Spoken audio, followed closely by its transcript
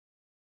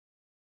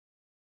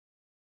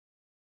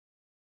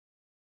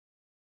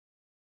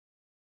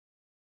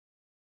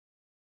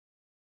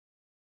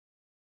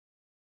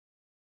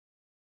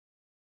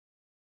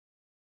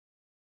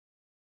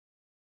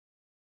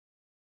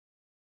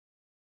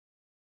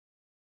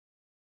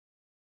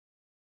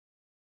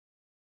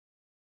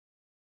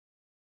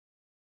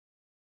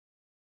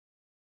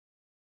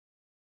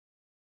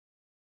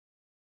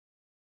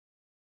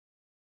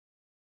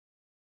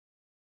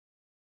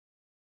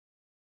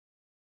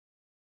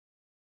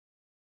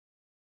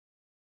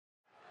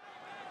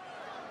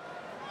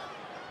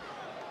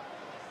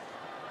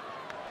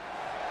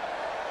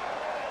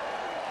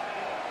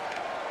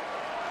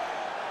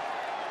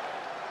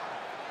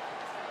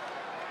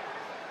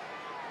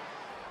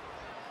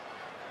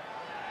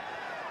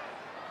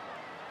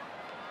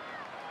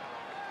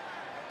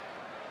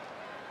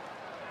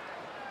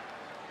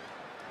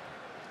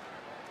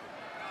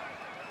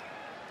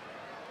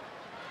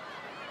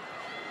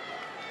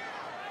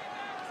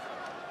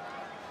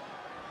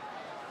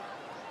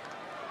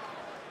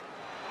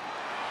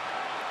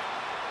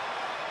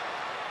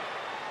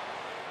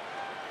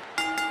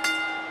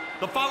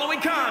The following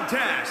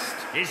contest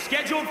is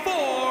scheduled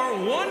for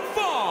one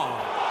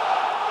fall.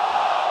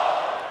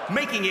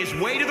 Making his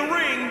way to the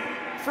ring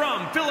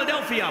from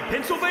Philadelphia,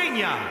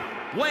 Pennsylvania,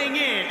 weighing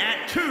in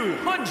at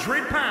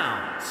 200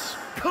 pounds,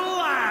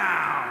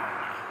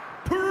 Clown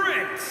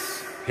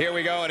Prince. Here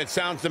we go, and it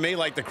sounds to me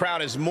like the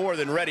crowd is more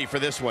than ready for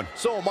this one.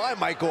 So am I,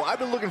 Michael. I've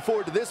been looking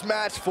forward to this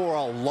match for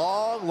a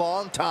long,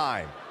 long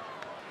time.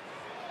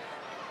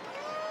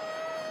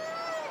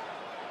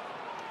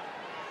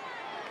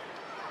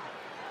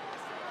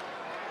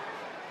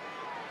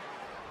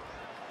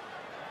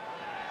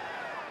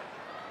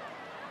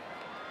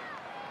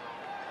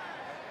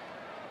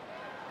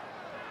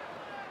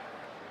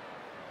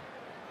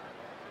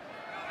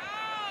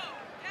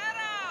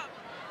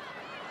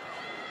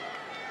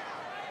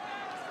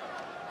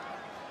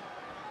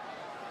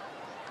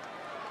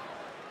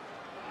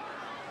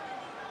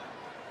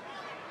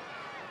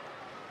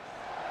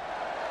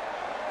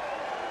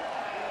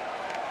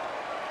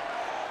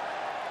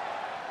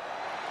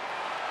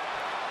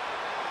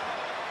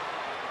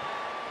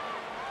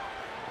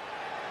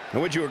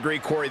 And would you agree,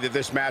 Corey, that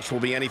this match will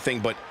be anything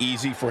but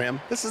easy for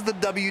him? This is the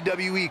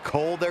WWE,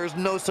 Cole. There's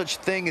no such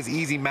thing as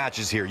easy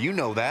matches here. You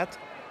know that.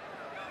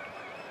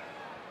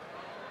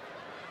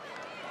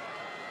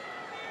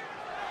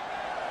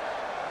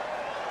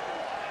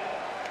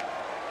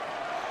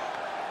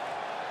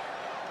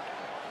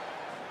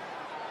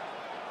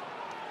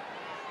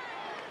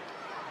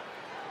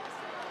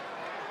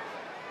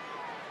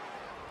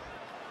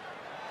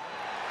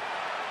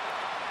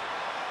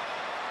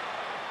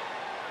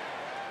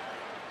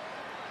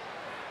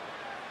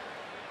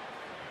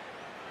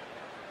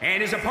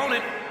 And his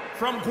opponent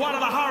from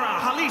Guadalajara,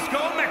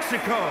 Jalisco,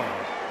 Mexico,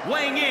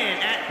 weighing in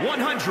at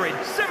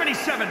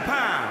 177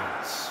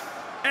 pounds,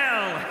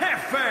 El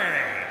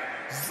Jefe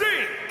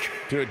Zeke.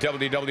 Two of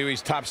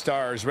WWE's top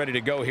stars ready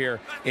to go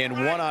here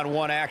in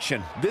one-on-one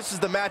action. This is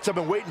the match I've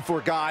been waiting for,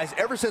 guys.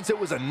 Ever since it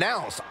was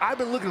announced, I've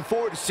been looking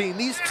forward to seeing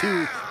these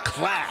two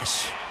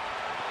clash.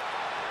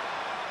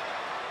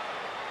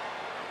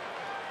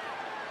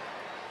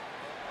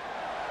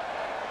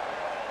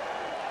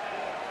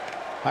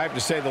 I have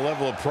to say the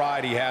level of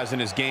pride he has in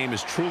his game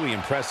is truly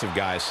impressive,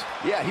 guys.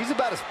 Yeah, he's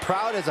about as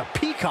proud as a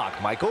peacock,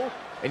 Michael.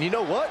 And you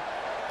know what?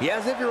 He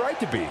has every right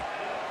to be.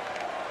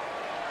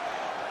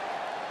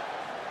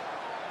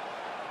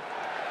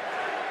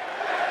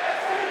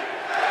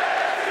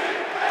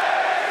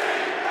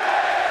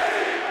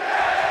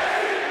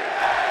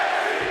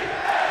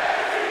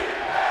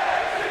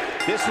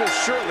 This will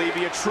surely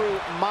be a true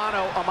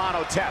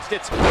mano-a-mano test.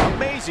 It's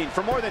amazing.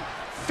 For more than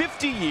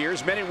 50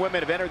 years, men and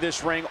women have entered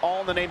this ring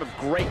all in the name of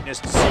greatness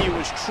to see who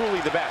is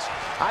truly the best.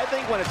 I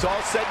think when it's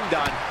all said and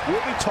done,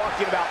 we'll be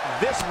talking about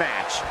this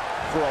match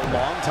for a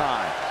long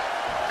time.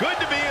 Good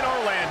to be in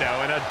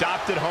Orlando, an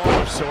adopted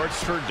home of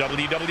sorts for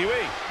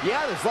WWE.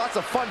 Yeah, there's lots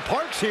of fun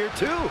parks here,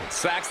 too.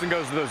 Saxton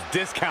goes to those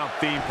discount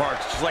theme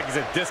parks just like he's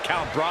a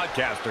discount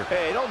broadcaster.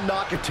 Hey, don't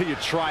knock it till you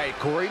try it,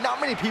 Corey.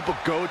 Not many people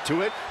go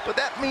to it, but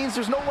that means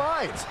there's no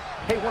lines.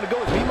 Hey, want to go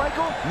with me,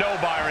 Michael? No,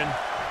 Byron.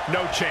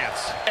 No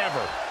chance.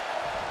 Ever.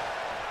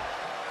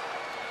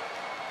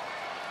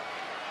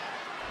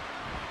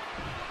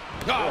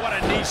 Oh, what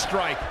a knee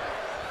strike.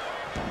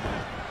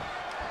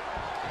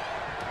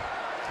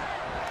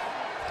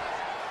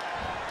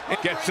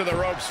 Gets to the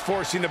ropes,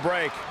 forcing the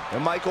break.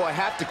 And, Michael, I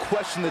have to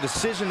question the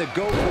decision to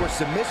go for a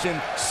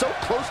submission so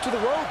close to the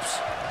ropes.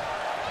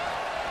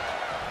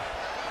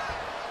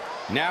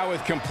 Now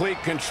with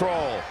complete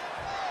control.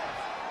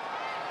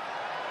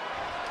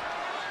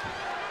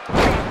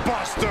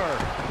 Buster.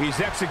 He's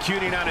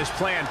executing on his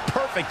plan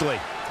perfectly.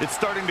 It's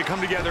starting to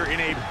come together in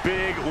a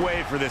big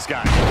way for this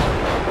guy.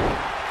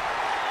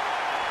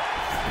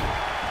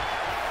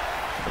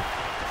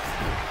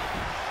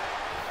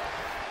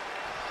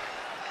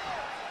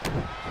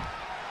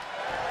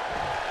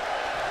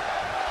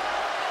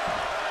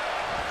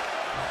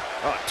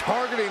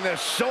 Targeting the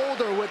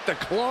shoulder with the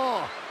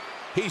claw.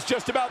 He's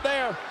just about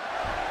there.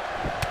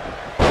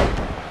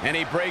 And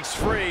he breaks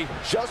free.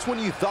 Just when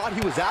you thought he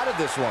was out of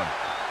this one.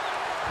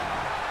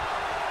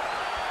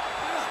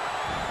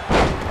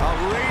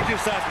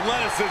 Outrageous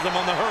athleticism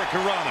on the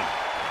Hurricanrana.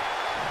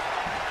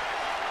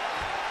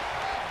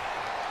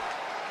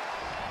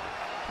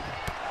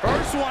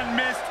 First one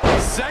missed,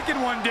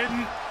 second one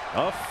didn't.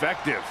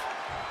 Effective.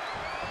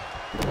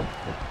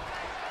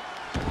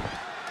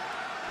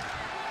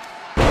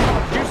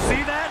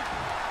 See that?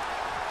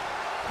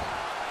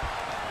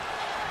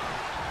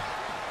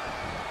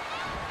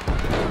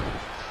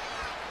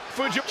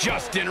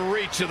 Just in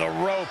reach of the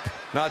rope.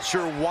 Not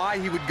sure why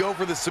he would go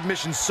for the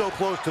submission so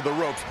close to the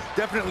ropes.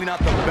 Definitely not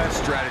the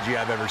best strategy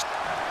I've ever seen.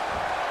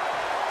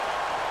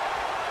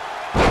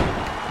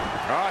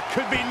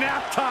 Could be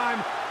nap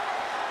time.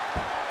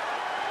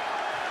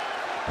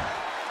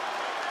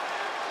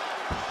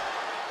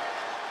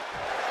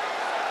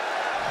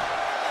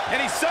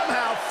 And he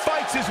somehow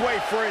fights his way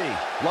free.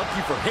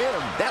 Lucky for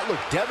him, that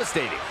looked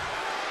devastating.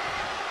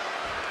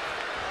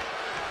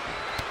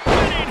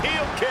 Winning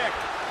heel kick.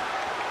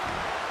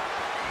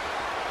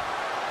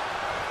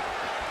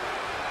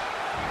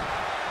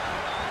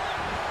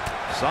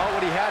 Saw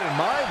what he had in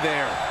mind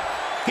there.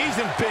 He's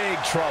in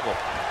big trouble.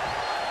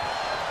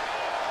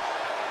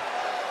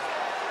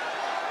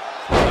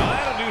 Oh,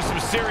 that'll do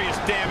some serious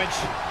damage.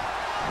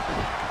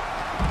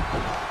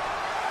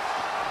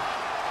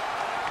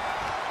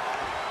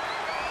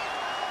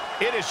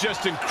 It is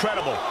just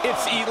incredible.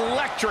 It's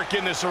electric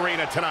in this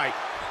arena tonight.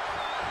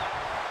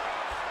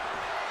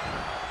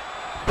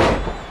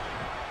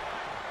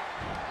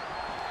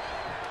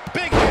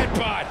 Big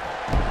headbutt.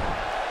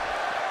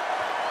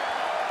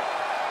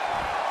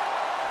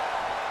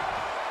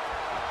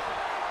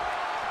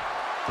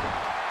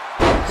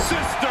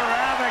 Sister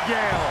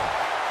Abigail.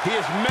 He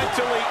is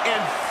mentally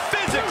and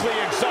physically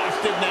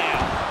exhausted now.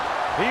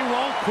 He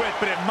won't quit,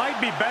 but it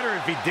might be better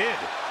if he did.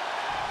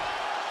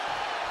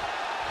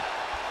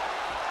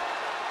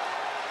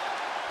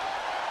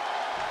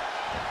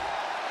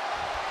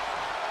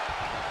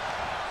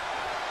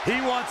 He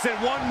wants it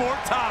one more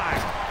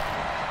time.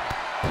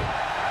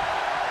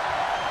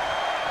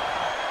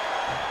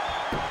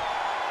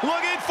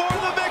 Looking for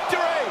the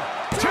victory.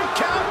 2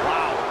 count.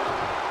 Wow.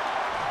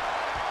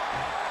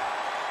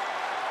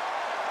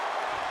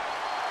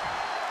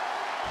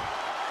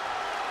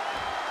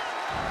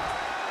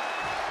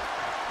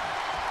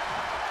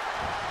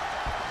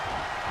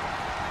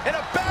 In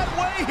a bad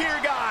way here,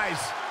 guys.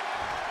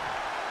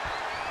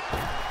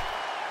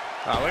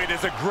 Oh, look at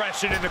this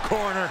aggression in the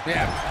corner.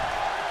 Yeah.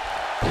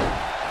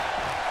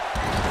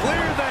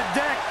 Clear the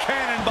deck,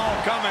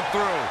 cannonball coming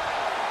through.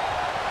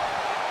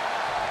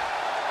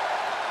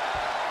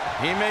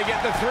 He may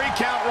get the 3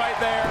 count right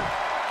there.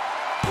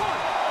 1,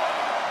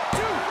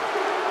 2,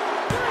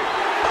 3.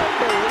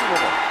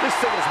 Unbelievable. This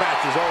singles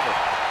match is over.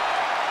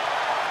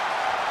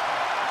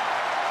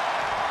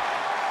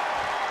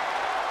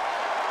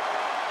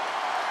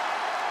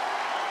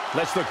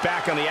 Let's look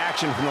back on the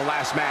action from the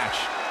last match.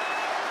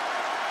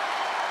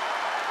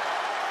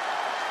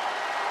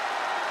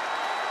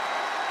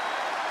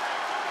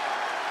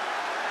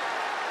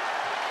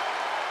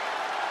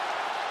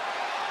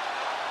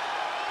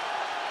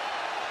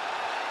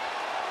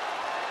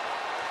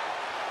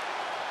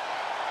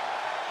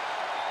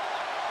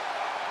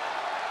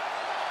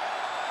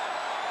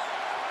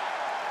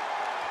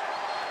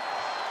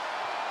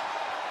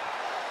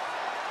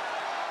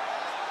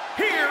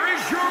 Here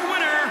is your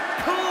winner,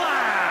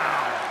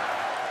 Clown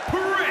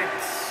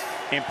Prince.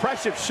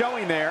 Impressive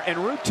showing there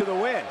en route to the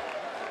win.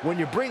 When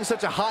you bring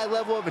such a high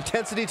level of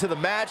intensity to the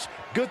match,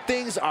 good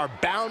things are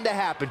bound to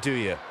happen to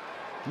you.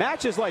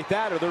 Matches like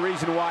that are the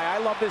reason why I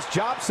love this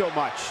job so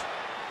much.